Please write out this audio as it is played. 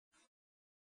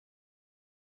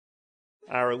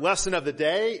Our lesson of the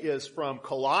day is from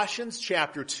Colossians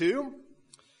chapter 2.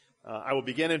 I will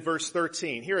begin in verse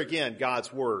 13. Here again,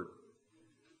 God's word.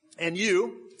 And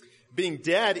you, being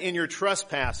dead in your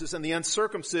trespasses and the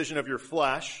uncircumcision of your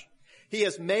flesh, he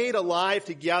has made alive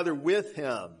together with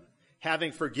him,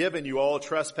 having forgiven you all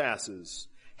trespasses,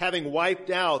 having wiped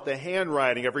out the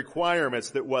handwriting of requirements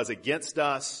that was against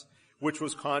us, which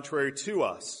was contrary to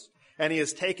us. And he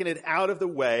has taken it out of the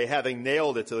way, having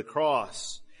nailed it to the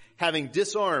cross. Having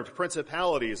disarmed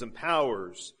principalities and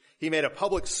powers, he made a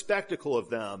public spectacle of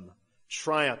them,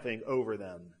 triumphing over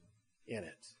them in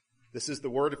it. This is the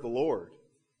word of the Lord.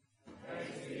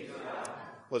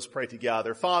 Let's pray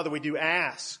together. Father, we do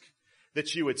ask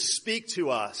that you would speak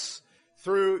to us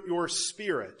through your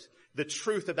Spirit the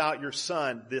truth about your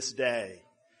Son this day,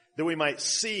 that we might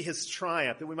see his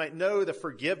triumph, that we might know the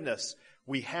forgiveness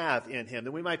we have in him,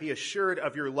 that we might be assured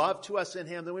of your love to us in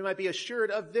him, that we might be assured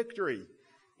of victory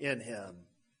in him.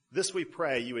 This we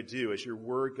pray you would do as your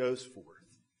word goes forth.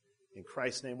 In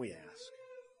Christ's name we ask.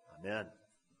 Amen.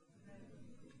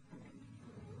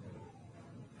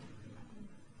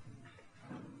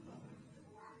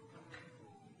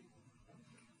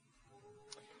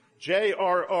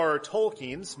 J.R.R.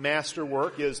 Tolkien's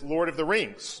masterwork is Lord of the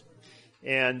Rings.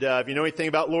 And if you know anything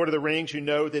about Lord of the Rings, you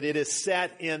know that it is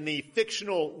set in the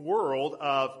fictional world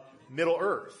of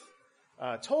Middle-earth.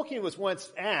 Tolkien was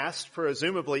once asked,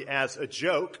 presumably as a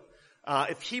joke,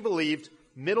 if he believed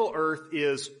Middle-earth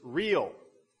is real.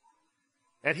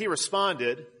 And he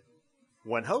responded,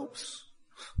 one hopes.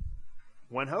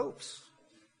 One hopes.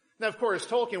 Now, of course,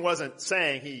 Tolkien wasn't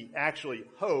saying he actually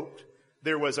hoped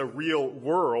there was a real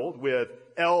world with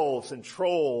elves and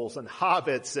trolls and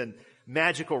hobbits and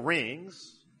magical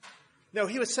rings. No,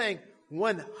 he was saying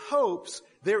one hopes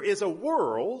there is a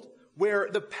world where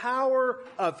the power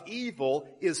of evil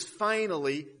is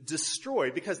finally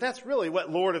destroyed, because that's really what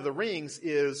Lord of the Rings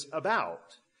is about.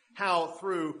 How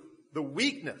through the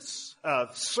weakness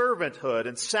of servanthood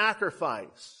and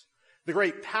sacrifice, the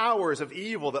great powers of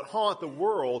evil that haunt the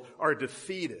world are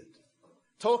defeated.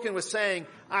 Tolkien was saying,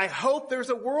 I hope there's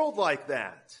a world like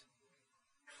that.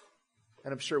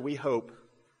 And I'm sure we hope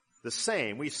the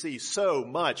same. We see so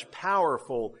much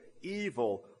powerful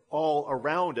evil all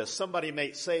around us. Somebody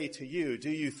may say to you, do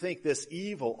you think this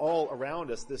evil all around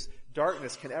us, this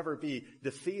darkness, can ever be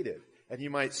defeated? And you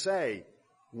might say,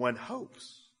 one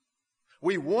hopes.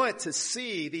 We want to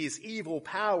see these evil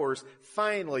powers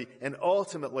finally and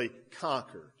ultimately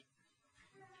conquered.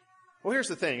 Well, here's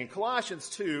the thing. In Colossians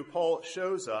 2, Paul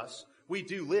shows us we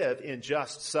do live in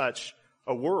just such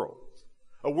a world.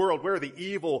 A world where the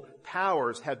evil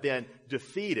powers have been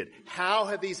defeated. How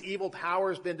have these evil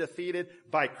powers been defeated?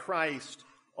 By Christ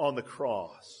on the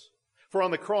cross. For on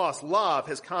the cross, love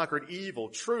has conquered evil.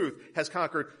 Truth has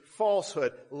conquered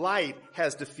falsehood. Light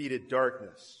has defeated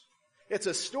darkness. It's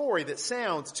a story that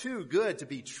sounds too good to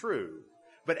be true,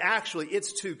 but actually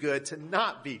it's too good to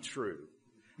not be true.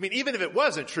 I mean, even if it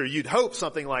wasn't true, you'd hope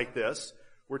something like this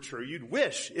were true. You'd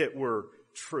wish it were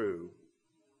true.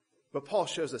 But Paul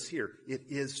shows us here, it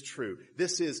is true.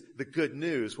 This is the good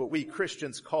news, what we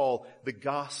Christians call the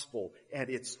gospel, and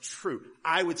it's true.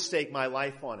 I would stake my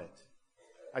life on it.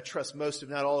 I trust most, if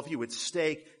not all of you, would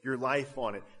stake your life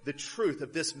on it. The truth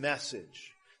of this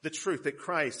message, the truth that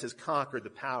Christ has conquered the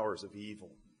powers of evil.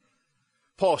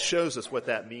 Paul shows us what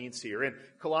that means here. In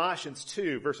Colossians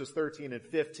 2, verses 13 and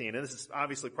 15, and this is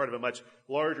obviously part of a much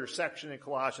larger section in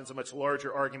Colossians, a much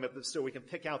larger argument, but still we can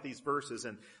pick out these verses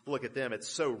and look at them. It's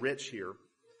so rich here.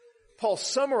 Paul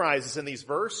summarizes in these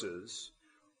verses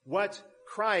what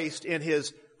Christ in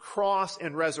his cross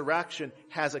and resurrection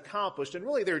has accomplished. And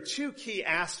really there are two key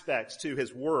aspects to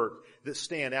his work that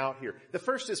stand out here. The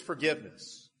first is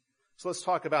forgiveness. So let's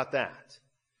talk about that.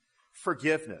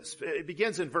 Forgiveness. It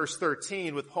begins in verse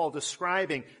 13 with Paul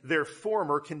describing their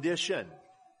former condition.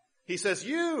 He says,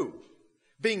 you,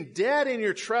 being dead in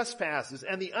your trespasses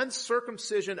and the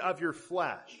uncircumcision of your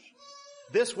flesh.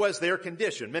 This was their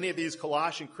condition. Many of these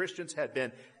Colossian Christians had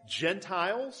been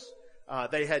Gentiles.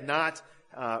 They had not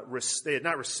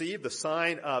received the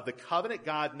sign of the covenant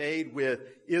God made with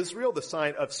Israel, the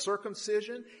sign of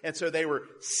circumcision. And so they were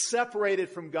separated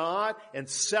from God and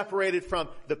separated from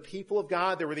the people of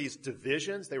God. There were these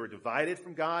divisions. They were divided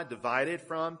from God, divided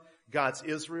from God's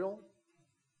Israel.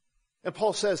 And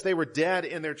Paul says they were dead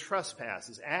in their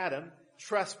trespasses. Adam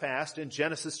trespassed in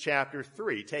Genesis chapter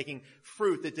 3, taking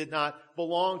fruit that did not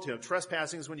belong to him.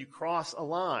 Trespassing is when you cross a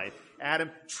line.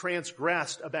 Adam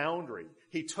transgressed a boundary.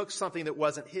 He took something that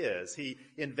wasn't his. He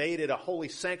invaded a holy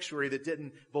sanctuary that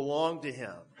didn't belong to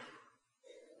him.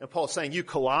 And Paul's saying, you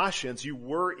Colossians, you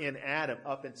were in Adam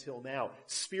up until now,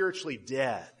 spiritually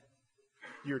dead.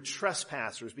 You're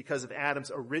trespassers because of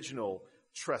Adam's original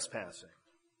trespassing.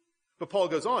 But Paul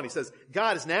goes on. He says,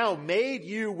 God has now made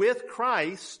you alive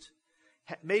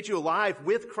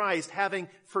with Christ, having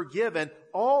forgiven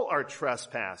all our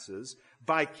trespasses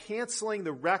by canceling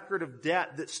the record of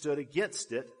debt that stood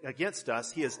against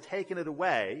us. He has taken it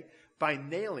away by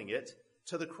nailing it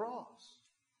to the cross.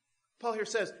 Paul here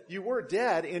says, you were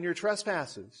dead in your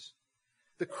trespasses.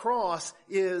 The cross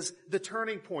is the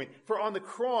turning point. For on the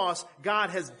cross,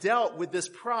 God has dealt with this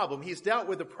problem. He's dealt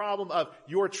with the problem of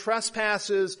your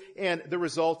trespasses and the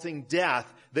resulting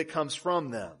death that comes from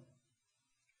them.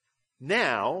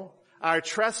 Now, our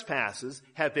trespasses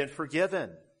have been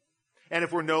forgiven. And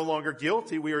if we're no longer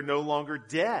guilty, we are no longer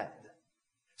dead.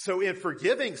 So in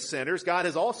forgiving sinners, God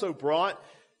has also brought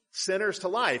sinners to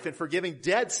life. In forgiving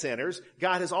dead sinners,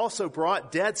 God has also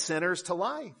brought dead sinners to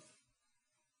life.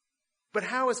 But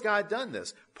how has God done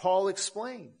this? Paul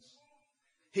explains.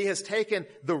 He has taken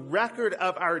the record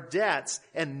of our debts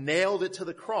and nailed it to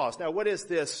the cross. Now, what is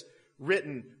this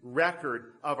written record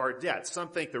of our debts? Some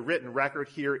think the written record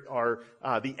here are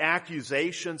the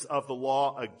accusations of the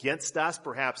law against us,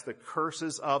 perhaps the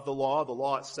curses of the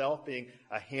law itself being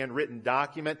a handwritten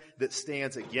document that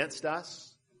stands against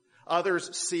us.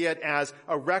 Others see it as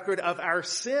a record of our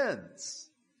sins.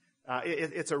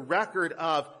 It's a record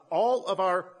of all of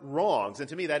our wrongs. And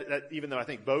to me, that even though I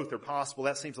think both are possible,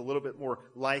 that seems a little bit more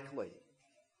likely.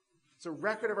 It's a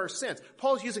record of our sins.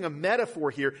 Paul's using a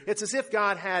metaphor here. It's as if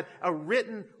God had a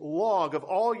written log of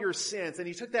all your sins, and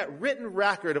he took that written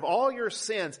record of all your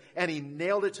sins, and he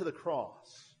nailed it to the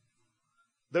cross.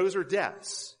 Those are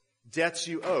debts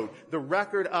you owed. The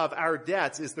record of our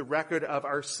debts is the record of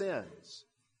our sins.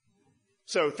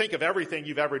 So think of everything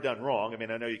you've ever done wrong. I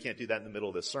mean, I know you can't do that in the middle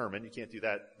of this sermon. You can't do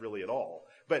that really at all.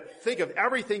 But think of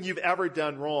everything you've ever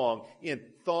done wrong in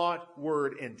thought,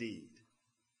 word, and deed.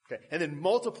 Okay. And then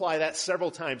multiply that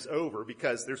several times over,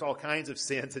 because there's all kinds of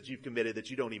sins that you've committed that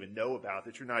you don't even know about,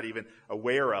 that you're not even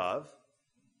aware of.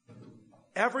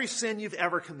 Every sin you've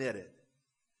ever committed.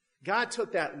 God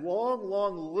took that long,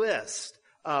 long list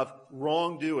of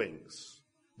wrongdoings,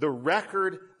 the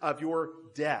record of your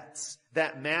debts,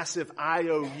 that massive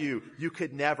IOU you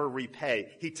could never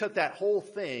repay. He took that whole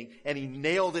thing and he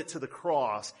nailed it to the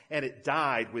cross, and it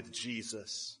died with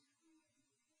Jesus.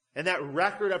 And that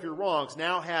record of your wrongs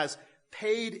now has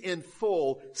paid in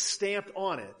full, stamped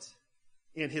on it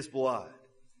in his blood.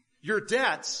 Your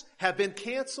debts have been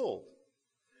canceled.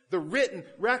 The written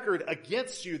record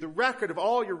against you, the record of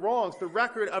all your wrongs, the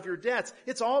record of your debts,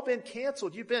 it's all been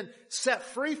canceled. You've been set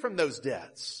free from those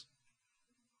debts.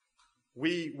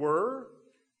 We were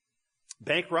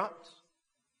bankrupt,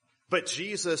 but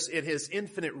Jesus, in his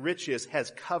infinite riches,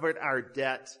 has covered our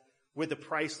debt with the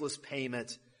priceless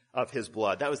payment of his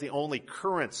blood. That was the only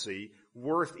currency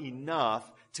worth enough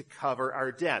to cover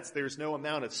our debts. There's no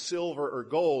amount of silver or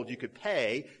gold you could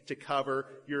pay to cover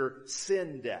your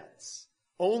sin debts.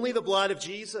 Only the blood of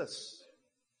Jesus,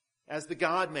 as the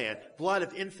God-man, blood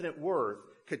of infinite worth,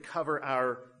 could cover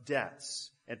our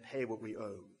debts and pay what we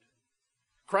owed.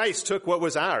 Christ took what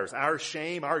was ours, our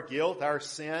shame, our guilt, our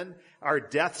sin, our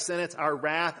death sentence, our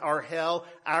wrath, our hell,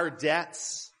 our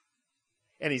debts,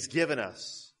 and he's given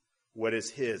us what is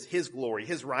his glory,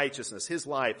 his righteousness, his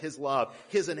life, his love,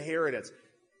 his inheritance,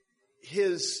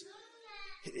 his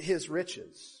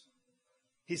riches.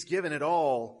 He's given it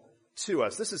all to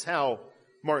us. This is how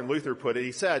Martin Luther put it.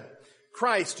 He said,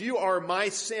 Christ, you are my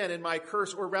sin and my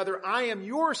curse, or rather, I am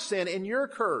your sin and your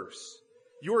curse,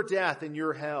 your death and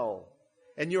your hell.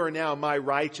 And you are now my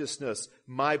righteousness,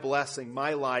 my blessing,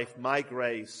 my life, my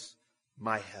grace,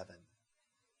 my heaven.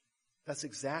 That's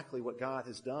exactly what God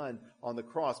has done on the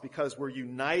cross. Because we're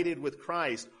united with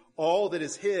Christ, all that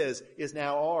is his is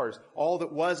now ours. All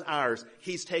that was ours,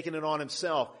 he's taken it on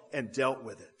himself and dealt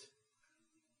with it.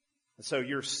 And so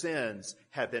your sins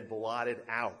have been blotted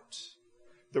out.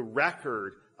 The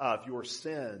record of your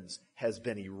sins has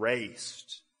been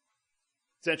erased.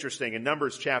 It's interesting. In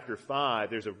Numbers chapter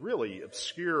 5, there's a really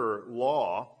obscure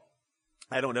law.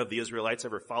 I don't know if the Israelites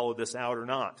ever followed this out or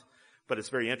not, but it's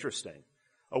very interesting.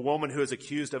 A woman who is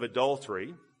accused of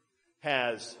adultery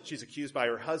she's accused by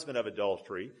her husband of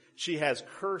adultery. She has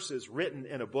curses written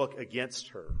in a book against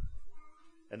her.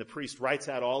 And the priest writes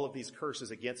out all of these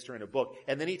curses against her in a book.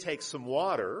 And then he takes some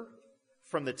water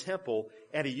from the temple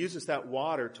and he uses that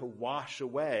water to wash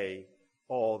away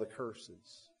all the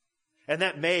curses. And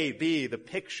that may be the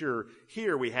picture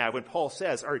here we have when Paul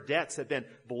says our debts have been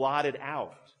blotted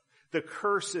out. The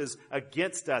curses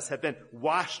against us have been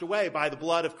washed away by the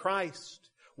blood of Christ.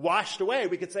 Washed away,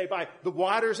 we could say, by the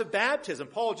waters of baptism.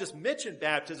 Paul just mentioned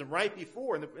baptism right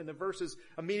before in the verses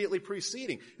immediately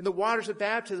preceding. In the waters of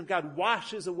baptism, God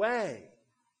washes away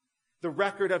the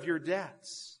record of your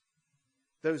debts.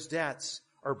 Those debts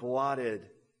are blotted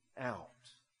out.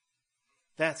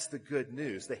 That's the good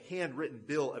news. The handwritten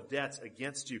bill of debts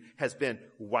against you has been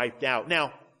wiped out.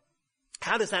 Now,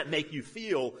 how does that make you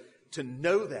feel to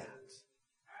know that?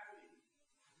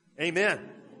 Amen.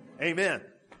 Amen.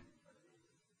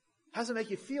 How does it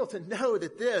make you feel to know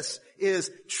that this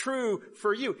is true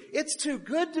for you? It's too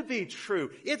good to be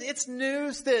true. It's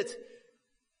news that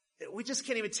we just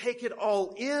can't even take it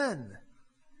all in.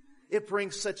 It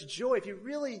brings such joy. If you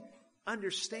really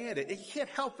understand it, you can't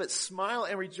help but smile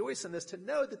and rejoice in this, to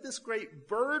know that this great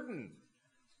burden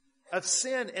of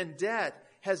sin and debt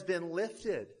has been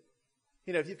lifted.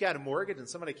 You know, if you've got a mortgage and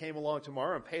somebody came along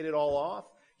tomorrow and paid it all off,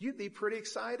 you'd be pretty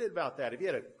excited about that. If you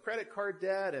had a credit card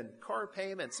debt and car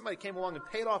payment, somebody came along and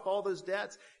paid off all those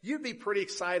debts, you'd be pretty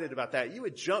excited about that. You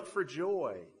would jump for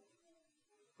joy.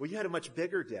 Well, you had a much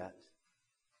bigger debt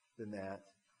than that,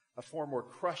 a far more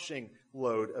crushing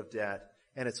load of debt,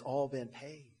 and it's all been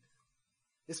paid.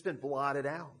 It's been blotted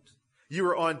out. You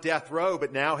were on death row,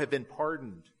 but now have been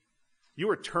pardoned. You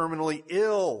were terminally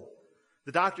ill.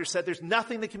 The doctor said there's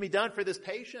nothing that can be done for this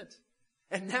patient,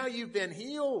 and now you've been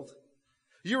healed.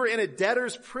 You were in a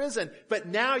debtor's prison, but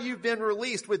now you've been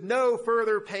released with no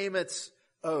further payments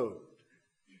owed.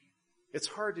 It's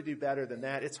hard to do better than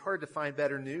that. It's hard to find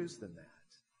better news than that.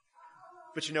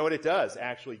 But you know what? It does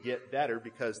actually get better,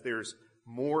 because there's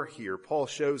more here. Paul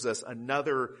shows us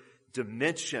another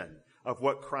dimension of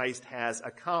what Christ has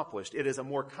accomplished. It is a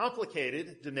more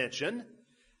complicated dimension,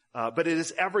 but it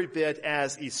is every bit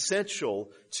as essential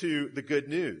to the good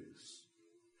news.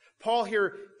 Paul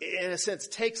here, in a sense,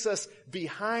 takes us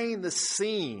behind the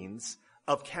scenes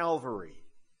of Calvary,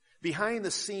 behind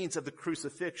the scenes of the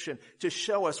crucifixion, to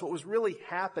show us what was really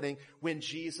happening when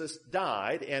Jesus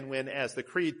died and when, as the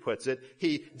Creed puts it,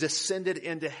 he descended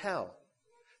into hell.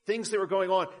 Things that were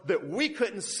going on that we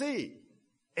couldn't see.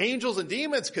 Angels and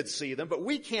demons could see them, but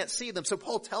we can't see them. So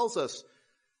Paul tells us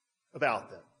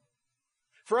about them.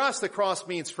 For us, the cross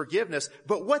means forgiveness,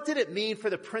 but what did it mean for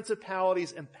the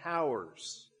principalities and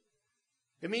powers?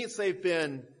 It means they've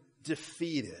been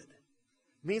defeated.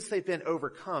 It means they've been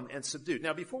overcome and subdued.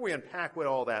 Now, before we unpack what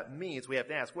all that means, we have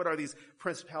to ask, what are these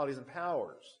principalities and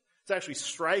powers? It's actually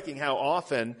striking how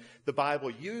often the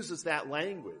Bible uses that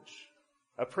language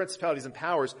of principalities and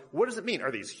powers. What does it mean?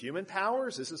 Are these human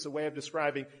powers? Is this a way of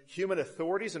describing human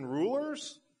authorities and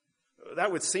rulers?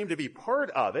 That would seem to be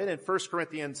part of it. In 1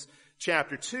 Corinthians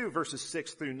chapter 2, verses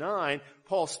 6 through 9,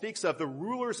 Paul speaks of the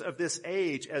rulers of this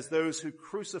age as those who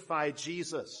crucified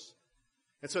Jesus.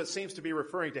 And so it seems to be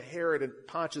referring to Herod and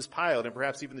Pontius Pilate, and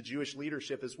perhaps even the Jewish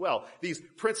leadership as well. These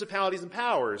principalities and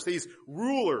powers, these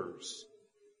rulers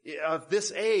of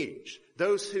this age,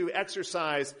 those who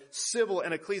exercise civil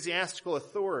and ecclesiastical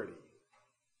authority,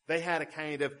 they had a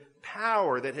kind of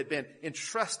power that had been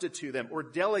entrusted to them or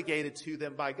delegated to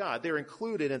them by God. They're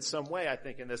included in some way, I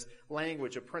think, in this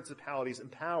language of principalities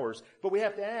and powers. But we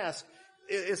have to ask,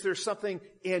 is there something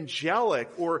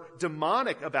angelic or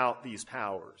demonic about these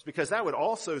powers? Because that would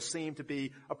also seem to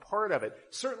be a part of it.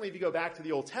 Certainly, if you go back to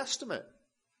the Old Testament,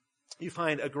 you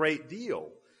find a great deal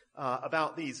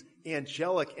about these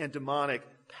angelic and demonic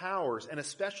powers, and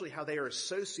especially how they are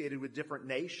associated with different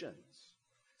nations.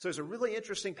 So there's a really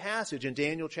interesting passage in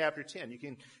Daniel chapter 10. You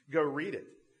can go read it.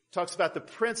 It talks about the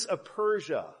prince of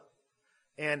Persia,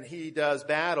 and he does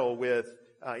battle with,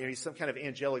 he's some kind of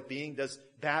angelic being, does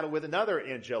battle with another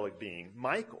angelic being,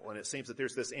 Michael. And it seems that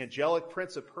there's this angelic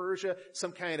prince of Persia,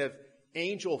 some kind of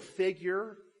angel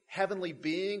figure, heavenly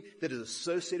being that is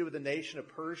associated with the nation of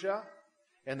Persia.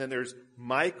 And then there's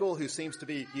Michael, who seems to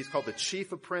be, he's called the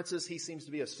chief of princes. He seems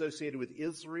to be associated with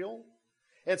Israel.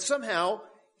 And somehow,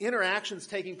 interactions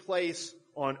taking place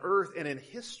on earth and in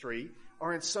history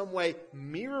are in some way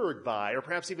mirrored by, or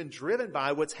perhaps even driven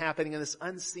by, what's happening in this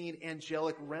unseen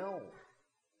angelic realm.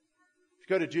 If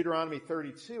you go to Deuteronomy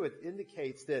 32, it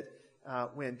indicates that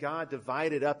when God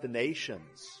divided up the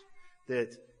nations,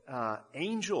 that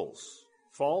angels,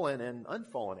 fallen and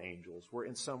unfallen angels, were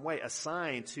in some way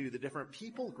assigned to the different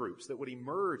people groups that would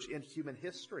emerge in human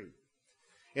history.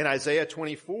 In Isaiah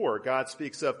 24, God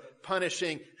speaks of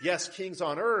punishing, yes, kings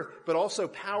on earth, but also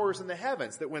powers in the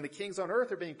heavens, that when the kings on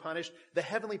earth are being punished, the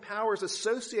heavenly powers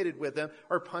associated with them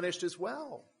are punished as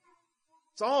well.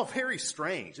 It's all very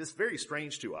strange. It's very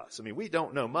strange to us. I mean, we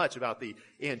don't know much about the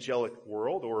angelic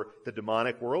world or the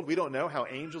demonic world. We don't know how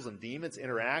angels and demons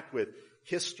interact with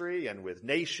history and with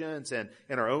nations and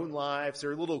in our own lives.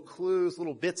 There are little clues,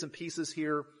 little bits and pieces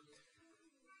here.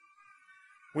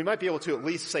 We might be able to at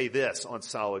least say this on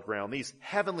solid ground. These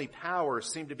heavenly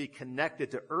powers seem to be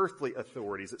connected to earthly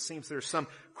authorities. It seems there's some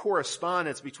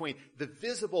correspondence between the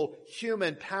visible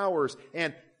human powers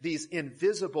and these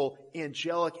invisible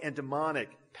angelic and demonic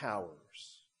powers.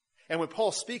 And when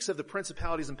Paul speaks of the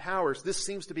principalities and powers, this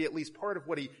seems to be at least part of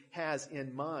what he has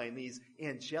in mind, these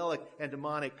angelic and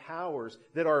demonic powers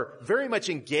that are very much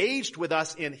engaged with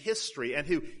us in history and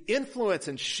who influence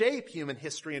and shape human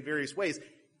history in various ways,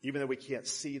 even though we can't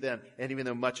see them and even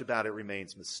though much about it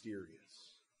remains mysterious.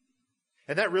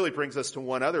 And that really brings us to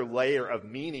one other layer of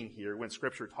meaning here when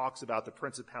Scripture talks about the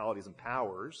principalities and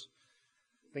powers.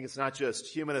 I think it's not just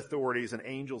human authorities and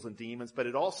angels and demons, but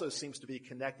it also seems to be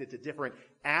connected to different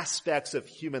aspects of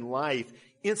human life,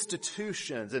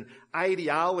 institutions and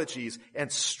ideologies and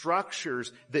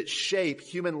structures that shape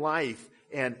human life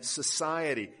and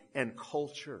society and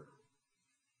culture.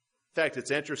 In fact,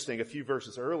 it's interesting, a few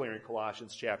verses earlier in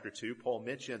Colossians chapter 2, Paul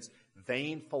mentions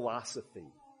vain philosophy.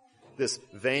 This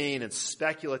vain and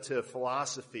speculative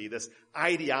philosophy, this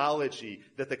ideology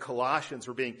that the Colossians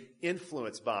were being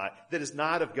influenced by, that is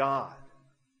not of God,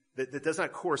 that does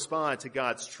not correspond to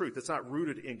God's truth, that's not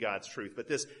rooted in God's truth. But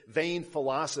this vain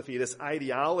philosophy, this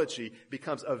ideology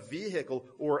becomes a vehicle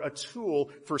or a tool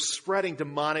for spreading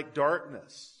demonic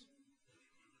darkness.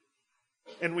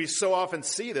 And we so often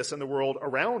see this in the world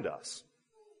around us,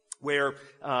 where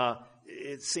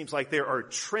it seems like there are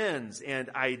trends and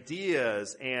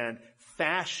ideas and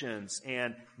fashions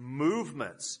and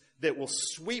movements that will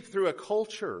sweep through a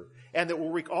culture and that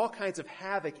will wreak all kinds of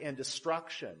havoc and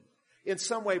destruction, in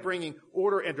some way bringing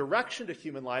order and direction to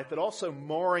human life, but also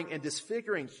marring and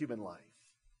disfiguring human life.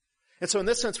 And so in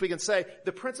this sense, we can say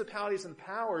the principalities and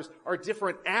powers are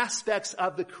different aspects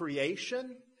of the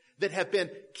creation that have been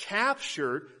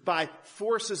captured by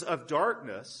forces of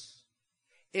darkness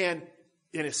and,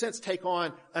 in a sense, take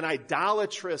on an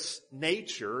idolatrous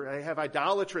nature. They have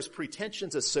idolatrous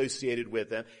pretensions associated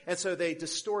with them, and so they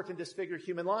distort and disfigure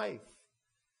human life.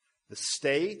 The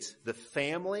state, the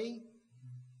family,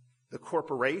 the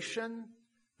corporation,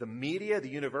 the media, the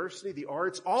university, the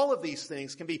arts, all of these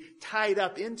things can be tied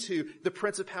up into the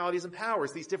principalities and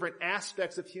powers, these different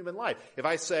aspects of human life. If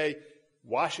I say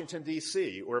Washington,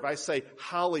 D.C., or if I say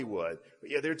Hollywood,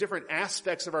 there are different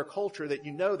aspects of our culture that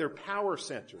they're power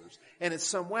centers. And in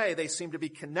some way, they seem to be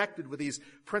connected with these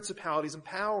principalities and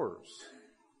powers.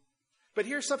 But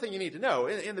here's something you need to know.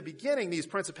 In the beginning, these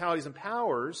principalities and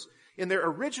powers, in their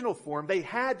original form, they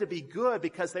had to be good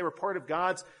because they were part of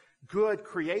God's good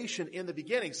creation in the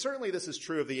beginning. Certainly this is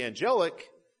true of the angelic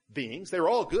beings. They were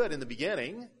all good in the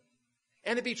beginning.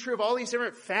 And it'd be true of all these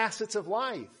different facets of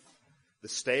life. The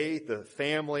state, the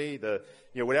family,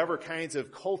 whatever kinds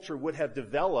of culture would have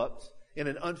developed in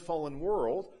an unfallen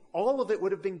world, all of it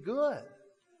would have been good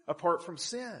apart from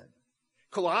sin.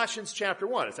 Colossians chapter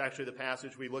 1, it's actually the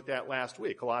passage we looked at last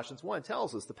week. Colossians 1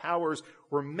 tells us the powers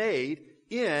were made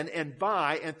in and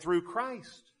by and through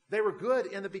Christ. They were good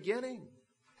in the beginning.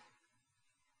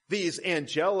 These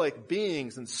angelic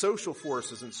beings and social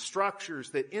forces and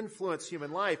structures that influence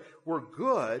human life were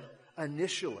good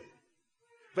initially.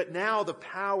 But now the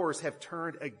powers have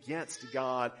turned against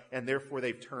God, and therefore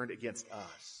they've turned against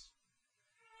us.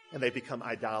 And they become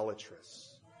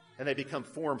idolatrous. And they become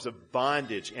forms of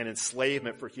bondage and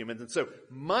enslavement for humans. And so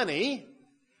money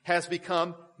has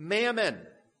become mammon.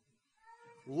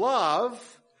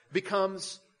 Love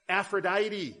becomes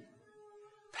Aphrodite.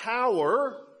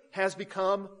 Power has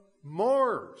become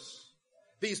Mars.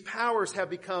 These powers have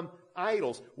become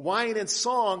idols. Wine and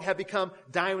song have become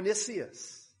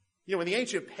Dionysius. When the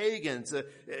ancient pagans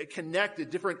connected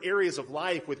different areas of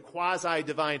life with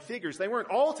quasi-divine figures, they weren't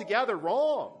altogether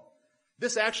wrong.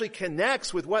 This actually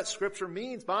connects with what Scripture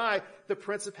means by the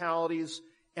principalities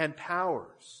and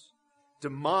powers.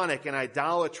 Demonic and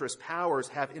idolatrous powers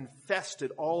have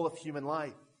infested all of human life.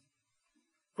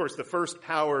 Of course, the first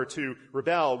power to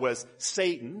rebel was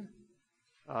Satan,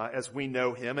 as we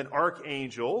know him, an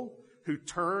archangel who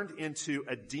turned into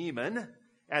a demon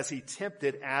as he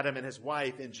tempted Adam and his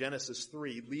wife in Genesis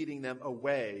 3, leading them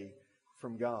away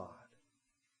from God.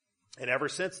 And ever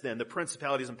since then, the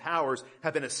principalities and powers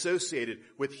have been associated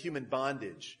with human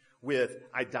bondage, with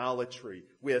idolatry,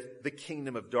 with the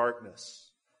kingdom of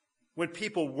darkness. When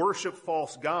people worship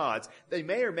false gods, they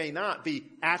may or may not be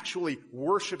actually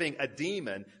worshiping a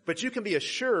demon, but you can be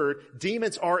assured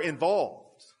demons are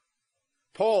involved.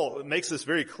 Paul makes this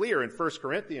very clear in 1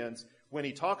 Corinthians when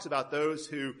he talks about those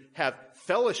who have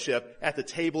fellowship at the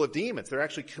table of demons. They're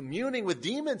actually communing with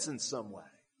demons in some way.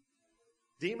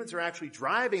 Demons are actually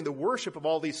driving the worship of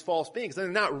all these false beings. They're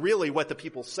not really what the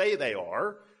people say they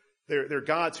are. They're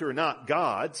gods who are not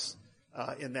gods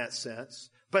in that sense.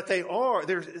 But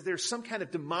there's some kind of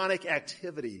demonic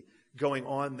activity going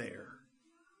on there.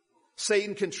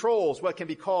 Satan controls what can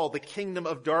be called the kingdom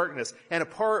of darkness. And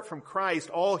apart from Christ,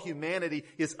 all humanity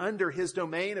is under his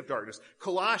domain of darkness.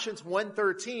 Colossians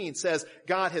 1:13 says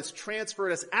God has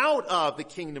transferred us out of the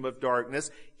kingdom of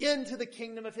darkness into the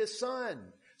kingdom of his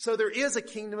Son. So there is a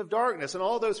kingdom of darkness, and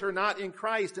all those who are not in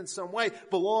Christ in some way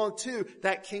belong to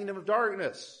that kingdom of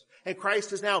darkness. And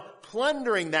Christ is now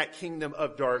plundering that kingdom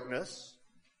of darkness,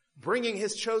 bringing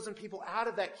his chosen people out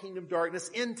of that kingdom of darkness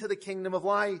into the kingdom of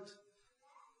light.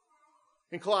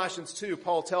 In Colossians 2,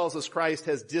 Paul tells us Christ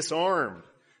has disarmed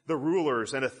the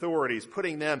rulers and authorities,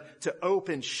 putting them to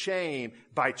open shame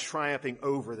by triumphing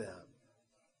over them.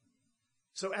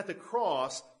 So at the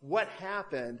cross, what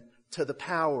happened to the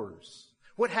powers?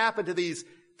 What happened to these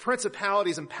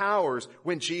principalities and powers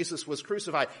when Jesus was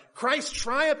crucified? Christ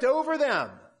triumphed over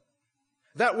them.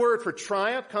 That word for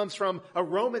triumph comes from a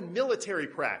Roman military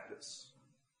practice.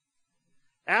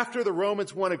 After the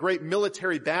Romans won a great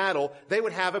military battle, they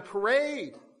would have a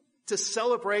parade to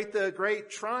celebrate the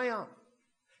great triumph.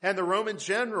 And the Roman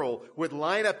general would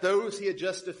line up those he had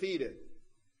just defeated.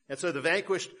 And so the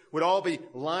vanquished would all be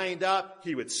lined up.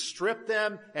 He would strip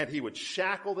them and he would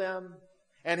shackle them.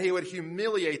 And he would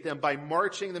humiliate them by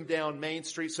marching them down Main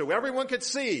Street so everyone could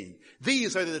see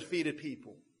these are the defeated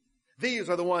people. These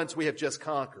are the ones we have just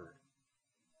conquered.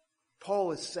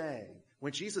 Paul is saying,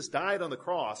 when Jesus died on the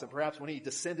cross, and perhaps when he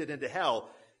descended into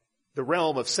hell, the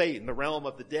realm of Satan, the realm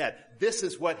of the dead, this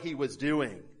is what he was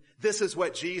doing. This is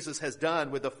what Jesus has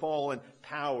done with the fallen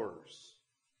powers.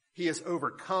 He has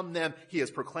overcome them. He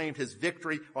has proclaimed his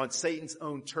victory on Satan's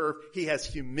own turf. He has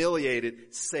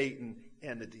humiliated Satan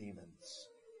and the demons.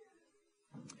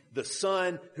 The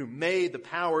Son who made the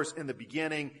powers in the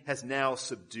beginning has now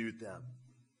subdued them.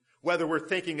 Whether we're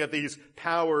thinking of these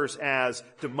powers as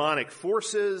demonic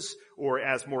forces or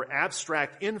as more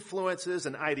abstract influences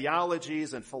and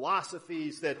ideologies and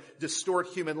philosophies that distort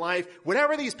human life,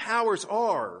 whatever these powers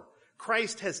are,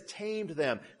 Christ has tamed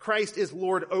them. Christ is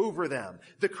Lord over them.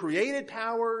 The created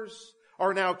powers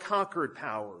are now conquered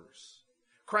powers.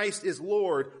 Christ is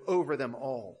Lord over them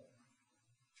all.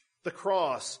 The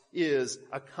cross is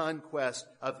a conquest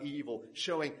of evil,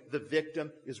 showing the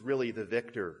victim is really the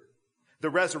victor. The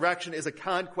resurrection is a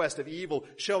conquest of evil,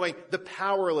 showing the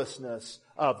powerlessness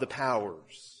of the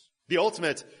powers. The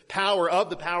ultimate power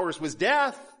of the powers was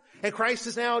death, and Christ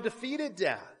has now defeated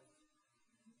death.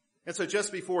 And so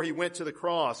just before he went to the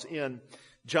cross in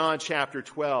John chapter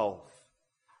 12,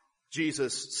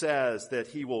 Jesus says that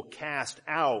he will cast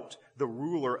out the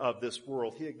ruler of this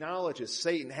world. He acknowledges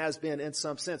Satan has been, in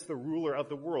some sense, the ruler of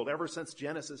the world. Ever since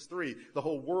Genesis 3, the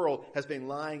whole world has been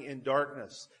lying in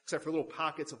darkness, except for little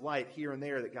pockets of light here and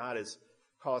there that God has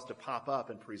caused to pop up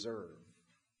and preserve.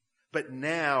 But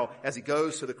now, as he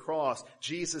goes to the cross,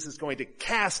 Jesus is going to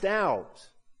cast out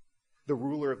the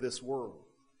ruler of this world.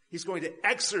 He's going to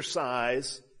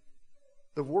exorcise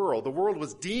the world. The world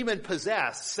was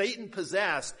demon-possessed,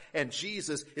 Satan-possessed, and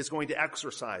Jesus is going to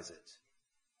exorcise it.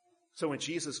 So when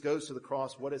Jesus goes to the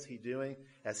cross, what is he doing?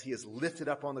 As he is lifted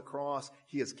up on the cross,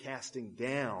 he is casting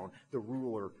down the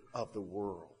ruler of the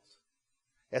world.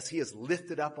 As he is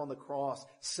lifted up on the cross,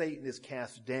 Satan is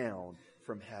cast down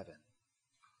from heaven.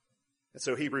 And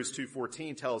so Hebrews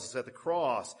 2:14 tells us at the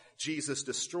cross, Jesus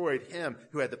destroyed him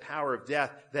who had the power of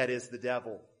death, that is the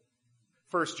devil.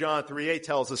 1 John 3:8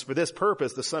 tells us, for this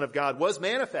purpose the Son of God was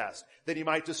manifest, that he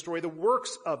might destroy the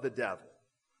works of the devil.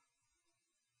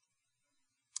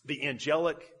 The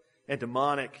angelic and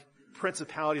demonic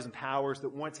principalities and powers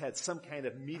that once had some kind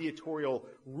of mediatorial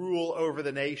rule over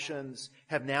the nations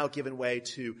have now given way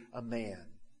to a man,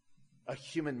 a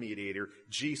human mediator,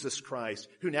 Jesus Christ,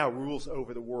 who now rules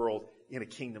over the world in a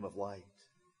kingdom of light,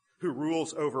 who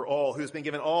rules over all, who's been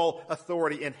given all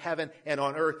authority in heaven and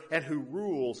on earth, and who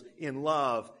rules in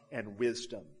love and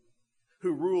wisdom,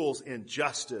 who rules in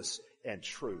justice and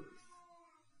truth.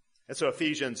 And so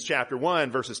Ephesians chapter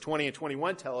 1, verses 20 and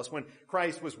 21 tell us when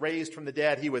Christ was raised from the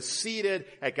dead, he was seated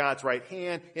at God's right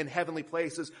hand in heavenly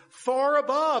places, far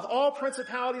above all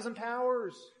principalities and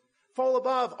powers, far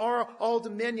above all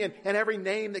dominion and every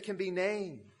name that can be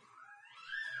named.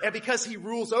 And because he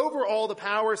rules over all the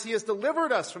powers, he has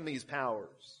delivered us from these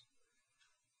powers.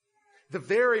 The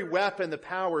very weapon the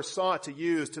powers sought to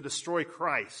use to destroy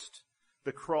Christ,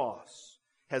 the cross,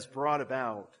 has brought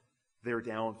about their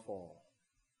downfall.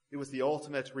 It was the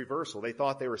ultimate reversal. They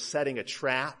thought they were setting a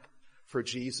trap for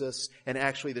Jesus, and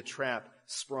actually the trap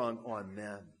sprung on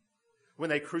them. When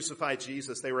they crucified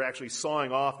Jesus, they were actually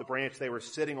sawing off the branch they were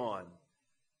sitting on.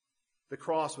 The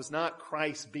cross was not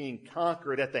Christ being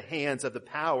conquered at the hands of the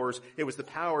powers. It was the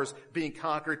powers being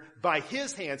conquered by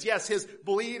his hands. Yes, his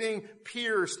bleeding,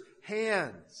 pierced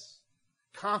hands,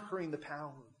 conquering the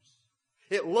powers.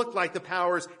 It looked like the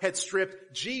powers had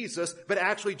stripped Jesus, but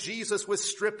actually Jesus was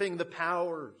stripping the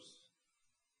powers.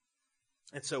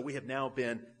 And so we have now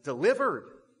been delivered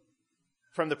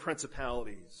from the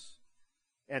principalities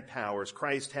and powers.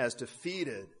 Christ has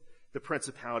defeated the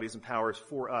principalities and powers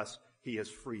for us. He has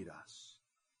freed us.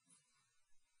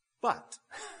 But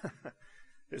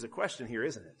there's a question here,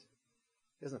 isn't it?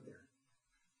 Isn't there?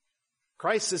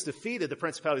 Christ has defeated the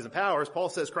principalities and powers. Paul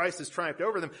says Christ has triumphed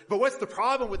over them. But what's the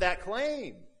problem with that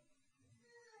claim?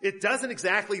 It doesn't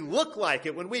exactly look like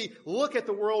it when we look at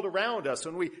the world around us,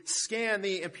 when we scan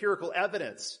the empirical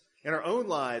evidence in our own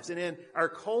lives and in our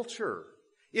culture.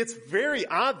 It's very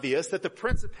obvious that the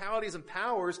principalities and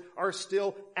powers are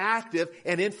still active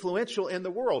and influential in the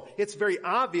world. It's very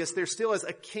obvious there still is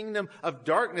a kingdom of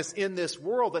darkness in this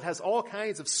world that has all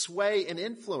kinds of sway and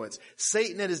influence.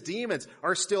 Satan and his demons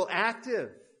are still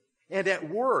active and at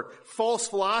work. False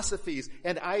philosophies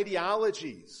and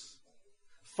ideologies,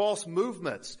 false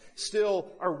movements still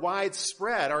are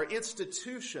widespread. Our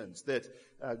institutions that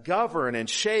govern and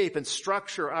shape and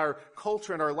structure our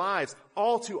culture and our lives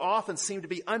all too often seem to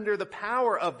be under the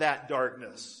power of that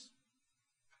darkness.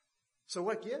 So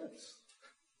what gives?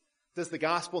 Does the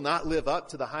gospel not live up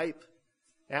to the hype?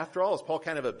 After all, is Paul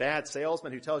kind of a bad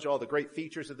salesman who tells you all the great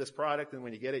features of this product, and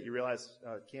when you get it, you realize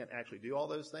it can't actually do all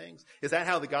those things? Is that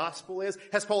how the gospel is?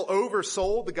 Has Paul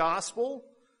oversold the gospel?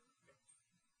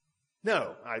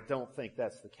 No, I don't think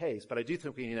that's the case, but I do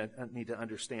think we need to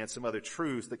understand some other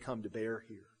truths that come to bear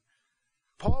here.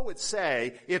 Paul would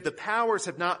say, if the powers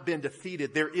have not been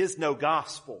defeated, there is no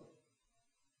gospel.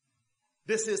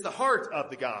 This is the heart of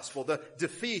the gospel, the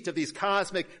defeat of these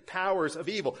cosmic powers of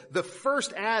evil. The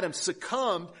first Adam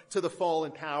succumbed to the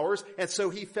fallen powers, and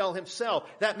so he fell himself.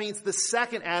 That means the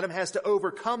second Adam has to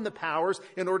overcome the powers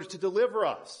in order to deliver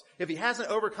us. If he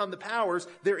hasn't overcome the powers,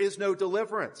 there is no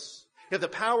deliverance. If the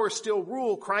powers still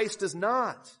rule, Christ does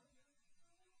not.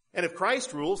 And if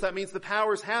Christ rules, that means the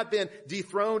powers have been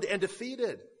dethroned and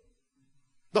defeated.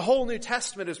 The whole New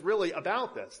Testament is really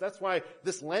about this. That's why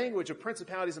this language of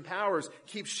principalities and powers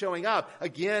keeps showing up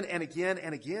again and again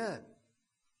and again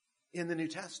in the New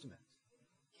Testament.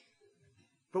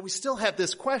 But we still have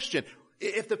this question.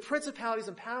 If the principalities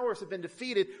and powers have been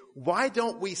defeated, why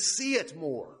don't we see it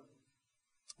more?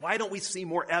 Why don't we see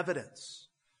more evidence?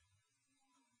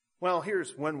 Well,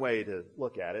 here's one way to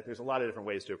look at it. There's a lot of different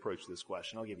ways to approach this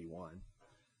question. I'll give you one.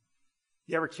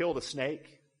 You ever killed a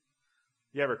snake?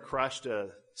 You ever crushed a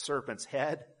serpent's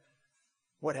head?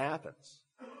 What happens?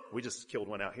 We just killed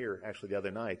one out here, actually, the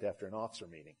other night after an officer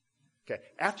meeting. Okay.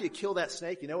 After you kill that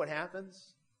snake, you know what happens?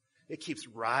 It keeps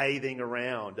writhing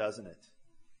around, doesn't it?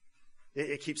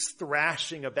 It keeps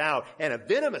thrashing about. And a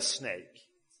venomous snake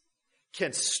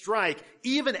can strike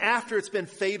even after it's been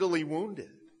fatally wounded.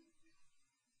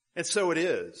 And so it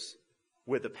is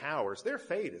with the powers. Their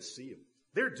fate is sealed.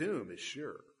 Their doom is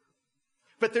sure.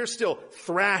 But they're still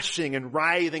thrashing and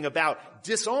writhing about,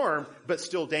 disarmed, but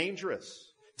still dangerous.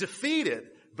 Defeated,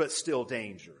 but still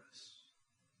dangerous.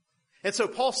 And so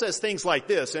Paul says things like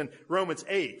this in Romans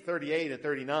 8, 38 and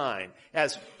 39,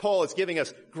 as Paul is giving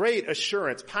us great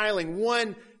assurance, piling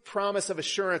one promise of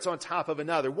assurance on top of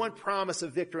another, one promise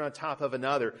of victory on top of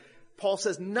another. Paul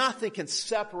says nothing can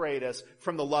separate us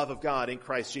from the love of God in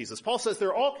Christ Jesus. Paul says there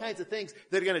are all kinds of things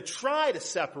that are going to try to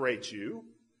separate you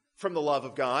from the love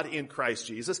of God in Christ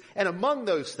Jesus. And among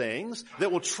those things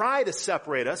that will try to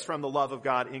separate us from the love of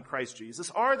God in Christ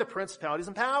Jesus are the principalities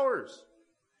and powers.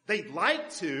 They'd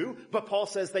like to, but Paul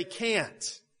says they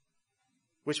can't,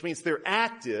 which means they're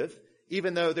active,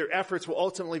 even though their efforts will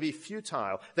ultimately be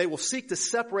futile. They will seek to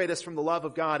separate us from the love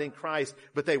of God in Christ,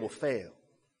 but they will fail,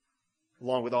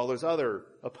 along with all those other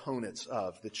opponents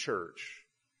of the church,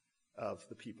 of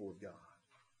the people of God.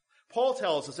 Paul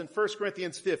tells us in 1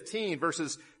 Corinthians 15,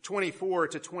 verses 24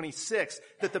 to 26,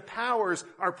 that the powers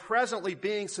are presently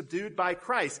being subdued by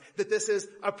Christ, that this is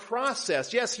a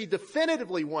process. Yes, he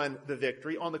definitively won the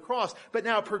victory on the cross, but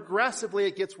now progressively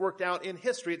it gets worked out in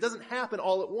history. It doesn't happen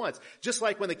all at once. Just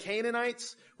like when the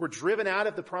Canaanites were driven out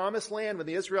of the promised land, when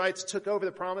the Israelites took over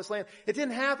the promised land, it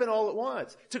didn't happen all at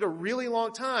once. It took a really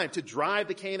long time to drive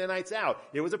the Canaanites out.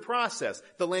 It was a process.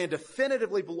 The land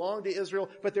definitively belonged to Israel,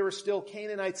 but there were still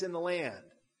Canaanites in the land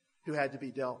who had to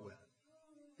be dealt with.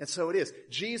 And so it is.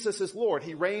 Jesus is Lord.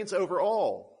 He reigns over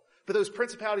all. But those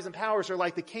principalities and powers are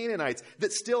like the Canaanites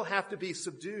that still have to be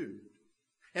subdued.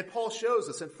 And Paul shows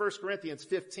us in 1 Corinthians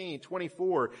 15,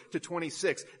 24 to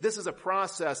 26, this is a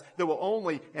process that will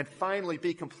only and finally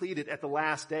be completed at the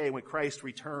last day when Christ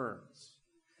returns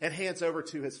and hands over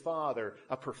to his Father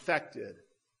a perfected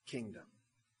kingdom.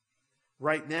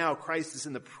 Right now, Christ is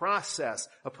in the process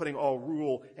of putting all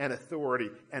rule and authority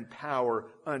and power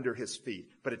under his feet.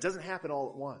 But it doesn't happen all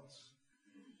at once.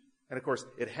 And of course,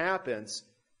 it happens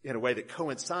in a way that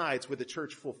coincides with the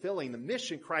church fulfilling the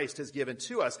mission Christ has given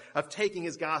to us of taking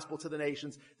his gospel to the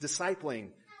nations, discipling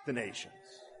the nations.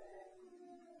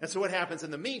 And so what happens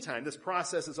in the meantime? This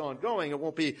process is ongoing. It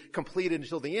won't be completed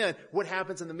until the end. What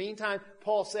happens in the meantime?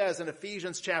 Paul says in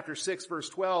Ephesians chapter 6, verse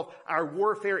 12, our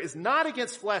warfare is not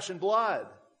against flesh and blood.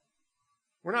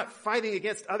 We're not fighting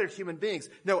against other human beings.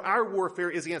 No, our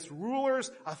warfare is against rulers,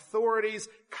 authorities,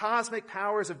 cosmic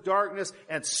powers of darkness,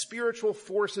 and spiritual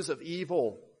forces of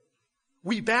evil.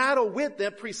 We battle with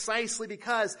them precisely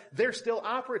because they're still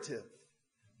operative.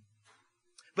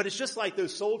 But it's just like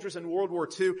those soldiers in World War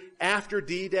II after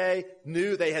D-Day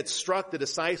knew they had struck the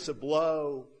decisive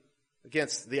blow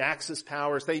against the Axis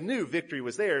powers. They knew victory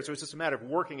was theirs. It was just a matter of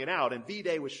working it out, and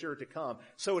V-Day was sure to come.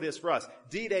 So it is for us.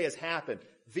 D-Day has happened.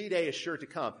 V-Day is sure to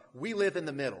come. We live in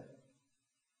the middle.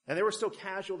 And there were still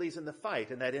casualties in the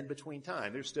fight in that in-between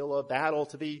time. There's still a battle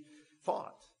to be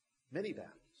fought. Many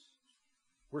battles.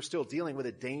 We're still dealing with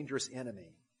a dangerous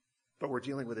enemy, but we're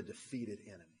dealing with a defeated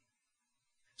enemy.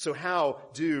 So how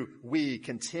do we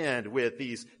contend with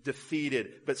these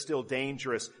defeated but still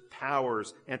dangerous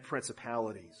powers and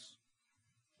principalities?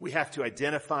 We have to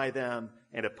identify them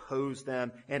and oppose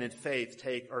them and in faith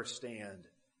take our stand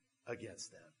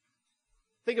against them.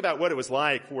 Think about what it was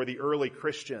like for the early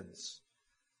Christians.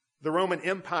 The Roman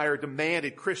Empire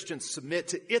demanded Christians submit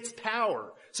to its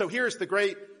power. So here's the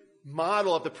great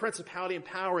model of the principality and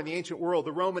power in the ancient world,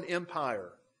 the Roman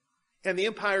Empire. And the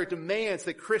empire demands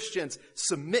that Christians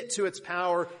submit to its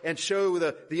power and show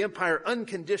the empire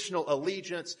unconditional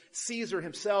allegiance. Caesar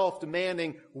himself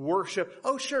demanding worship.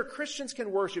 Oh, sure, Christians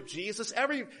can worship Jesus.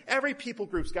 Every people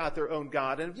group's got their own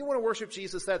God. And if you want to worship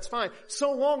Jesus, that's fine.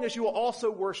 So long as you will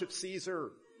also worship Caesar.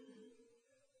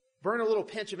 Burn a little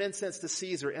pinch of incense to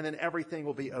Caesar and then everything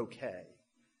will be okay.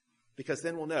 Because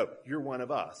then we'll know you're one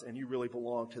of us and you really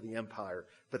belong to the empire.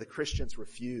 But the Christians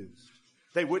refused.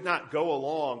 They would not go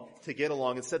along to get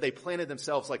along. Instead, they planted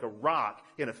themselves like a rock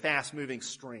in a fast-moving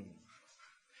stream.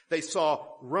 They saw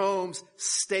Rome's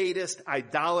statist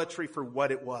idolatry for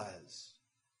what it was.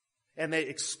 And they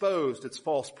exposed its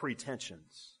false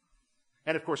pretensions.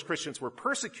 And of course, Christians were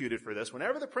persecuted for this.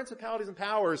 Whenever the principalities and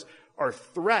powers are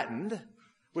threatened,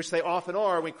 which they often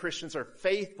are when Christians are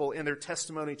faithful in their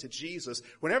testimony to Jesus,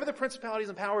 whenever the principalities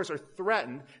and powers are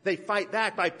threatened, they fight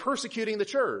back by persecuting the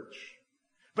church.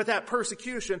 But that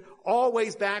persecution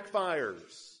always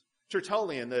backfires.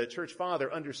 Tertullian, the church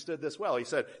father, understood this well. He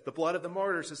said, the blood of the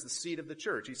martyrs is the seed of the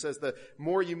church. He says, the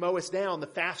more you mow us down, the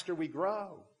faster we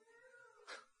grow.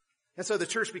 And so the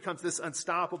church becomes this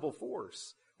unstoppable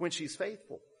force when she's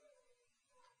faithful.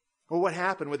 Well, what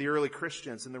happened with the early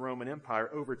Christians in the Roman Empire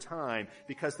over time?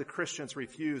 Because the Christians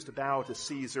refused to bow to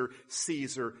Caesar,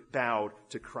 Caesar bowed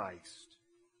to Christ.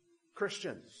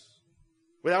 Christians,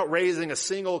 without raising a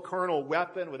single carnal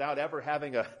weapon, without ever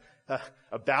having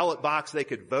a ballot box they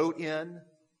could vote in,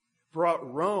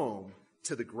 brought Rome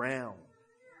to the ground.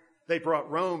 They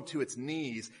brought Rome to its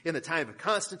knees. In the time of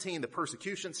Constantine, the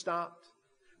persecution stopped.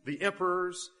 The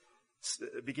emperors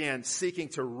began seeking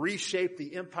to reshape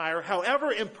the empire,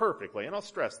 however imperfectly, and I'll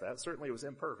stress that, certainly it was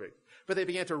imperfect, but they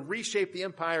began to reshape the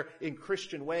empire in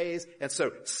Christian ways, and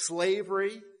so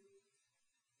slavery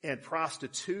and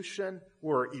prostitution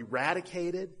were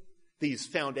eradicated. These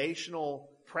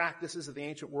foundational practices of the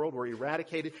ancient world were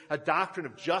eradicated. A doctrine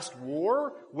of just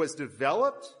war was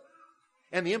developed,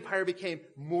 and the empire became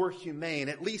more humane.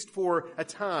 At least for a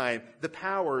time, the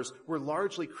powers were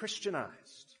largely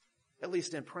Christianized, at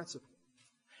least in principle.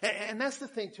 And that's the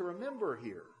thing to remember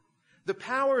here. The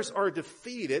powers are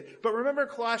defeated, but remember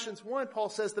Colossians 1, Paul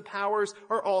says the powers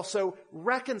are also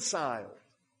reconciled.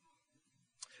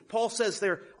 Paul says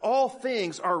there, all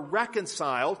things are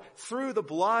reconciled through the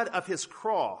blood of his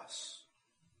cross,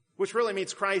 which really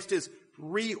means Christ is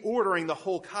reordering the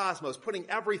whole cosmos, putting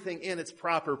everything in its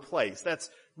proper place. That's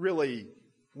really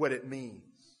what it means.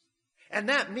 And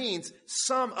that means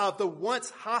some of the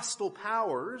once hostile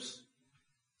powers,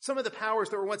 some of the powers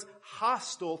that were once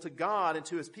hostile to God and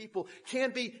to his people,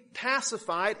 can be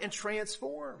pacified and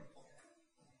transformed.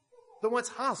 The once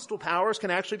hostile powers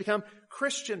can actually become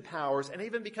Christian powers and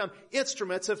even become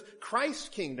instruments of Christ's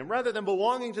kingdom. Rather than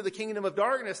belonging to the kingdom of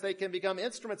darkness, they can become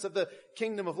instruments of the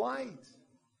kingdom of light.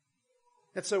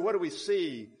 And so what do we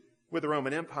see With the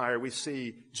Roman Empire, we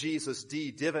see Jesus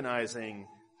de-divinizing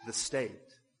the state.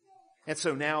 And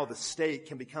so now the state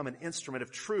can become an instrument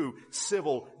of true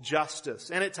civil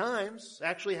justice, and at times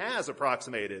actually has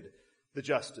approximated the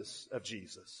justice of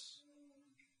Jesus.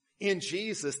 In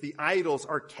Jesus, the idols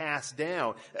are cast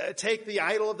down. Take the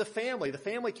idol of the family. The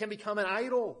family can become an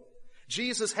idol.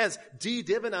 Jesus has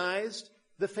de-divinized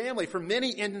the family for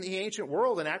many in the ancient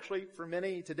world, and actually for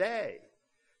many today.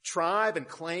 Tribe and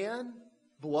clan,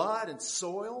 blood and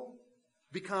soil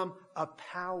become a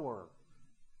power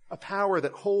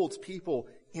that holds people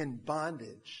in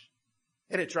bondage.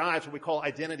 And it drives what we call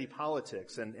identity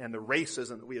politics and the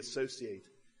racism that we associate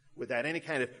with that. Any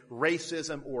kind of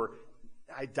racism or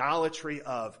idolatry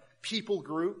of people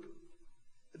group.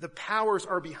 The powers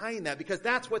are behind that because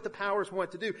that's what the powers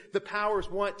want to do. The powers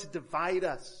want to divide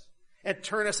us and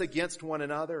turn us against one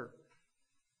another.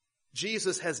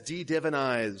 Jesus has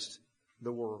de-divinized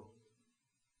the world.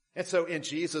 And so in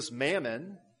Jesus,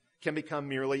 mammon can become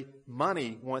merely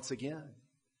money once again.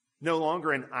 No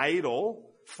longer an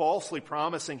idol, falsely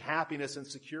promising happiness and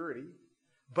security,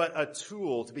 but a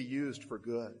tool to be used for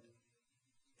good.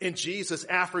 In Jesus,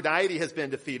 Aphrodite has been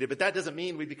defeated, but that doesn't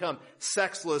mean we become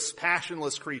sexless,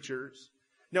 passionless creatures.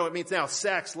 No, it means now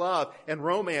sex, love, and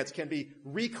romance can be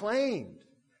reclaimed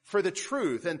for the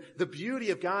truth, and the beauty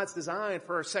of God's design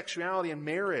for our sexuality and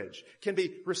marriage can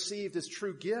be received as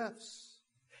true gifts.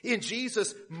 In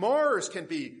Jesus, Mars can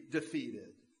be defeated.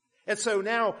 And so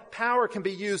now power can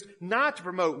be used not to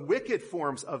promote wicked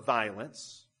forms of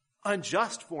violence,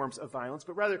 unjust forms of violence,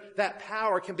 but rather that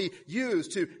power can be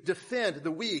used to defend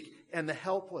the weak and the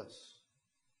helpless.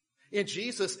 In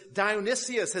Jesus,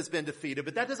 Dionysius has been defeated,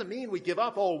 but that doesn't mean we give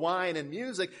up all wine and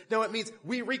music. No, it means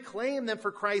we reclaim them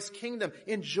for Christ's kingdom,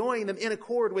 enjoying them in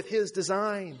accord with His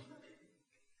design.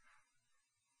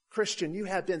 Christian, you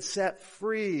have been set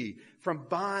free from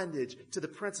bondage to the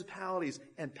principalities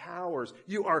and powers.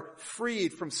 You are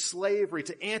freed from slavery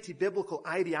to anti-biblical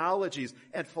ideologies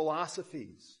and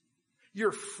philosophies.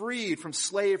 You're freed from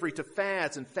slavery to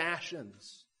fads and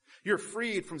fashions. You're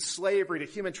freed from slavery to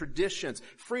human traditions,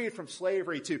 freed from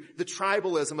slavery to the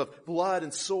tribalism of blood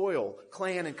and soil,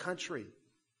 clan and country.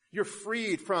 You're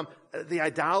freed from the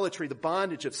idolatry, the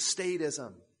bondage of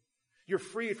statism. You're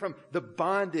freed from the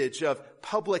bondage of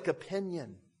public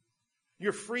opinion.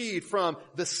 You're freed from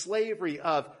the slavery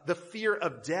of the fear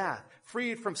of death,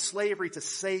 freed from slavery to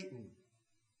Satan,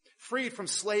 freed from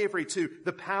slavery to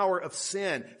the power of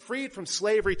sin, freed from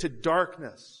slavery to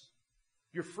darkness.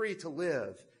 You're free to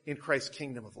live in Christ's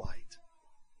kingdom of light.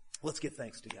 Let's give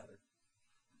thanks together.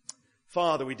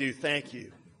 Father, we do thank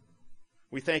you.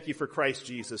 We thank you for Christ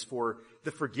Jesus, for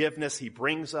the forgiveness He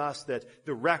brings us, that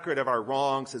the record of our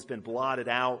wrongs has been blotted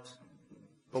out.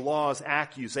 The law's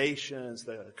accusations,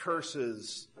 the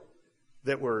curses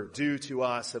that were due to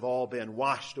us have all been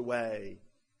washed away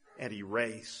and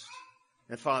erased.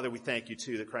 And Father, we thank you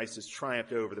too that Christ has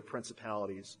triumphed over the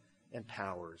principalities and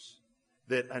powers,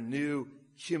 that a new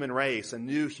human race, a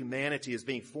new humanity is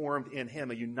being formed in Him,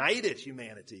 a united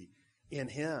humanity in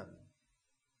Him.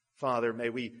 Father, may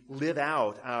we live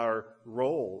out our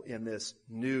role in this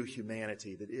new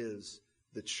humanity that is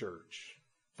the church.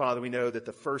 Father, we know that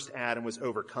the first Adam was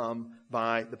overcome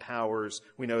by the powers.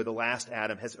 We know the last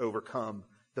Adam has overcome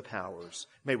the powers.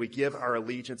 May we give our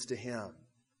allegiance to Him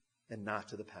and not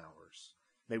to the powers.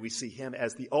 May we see Him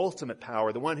as the ultimate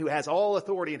power, the one who has all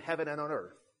authority in heaven and on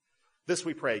earth. This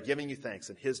we pray, giving you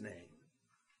thanks in His name.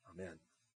 Amen.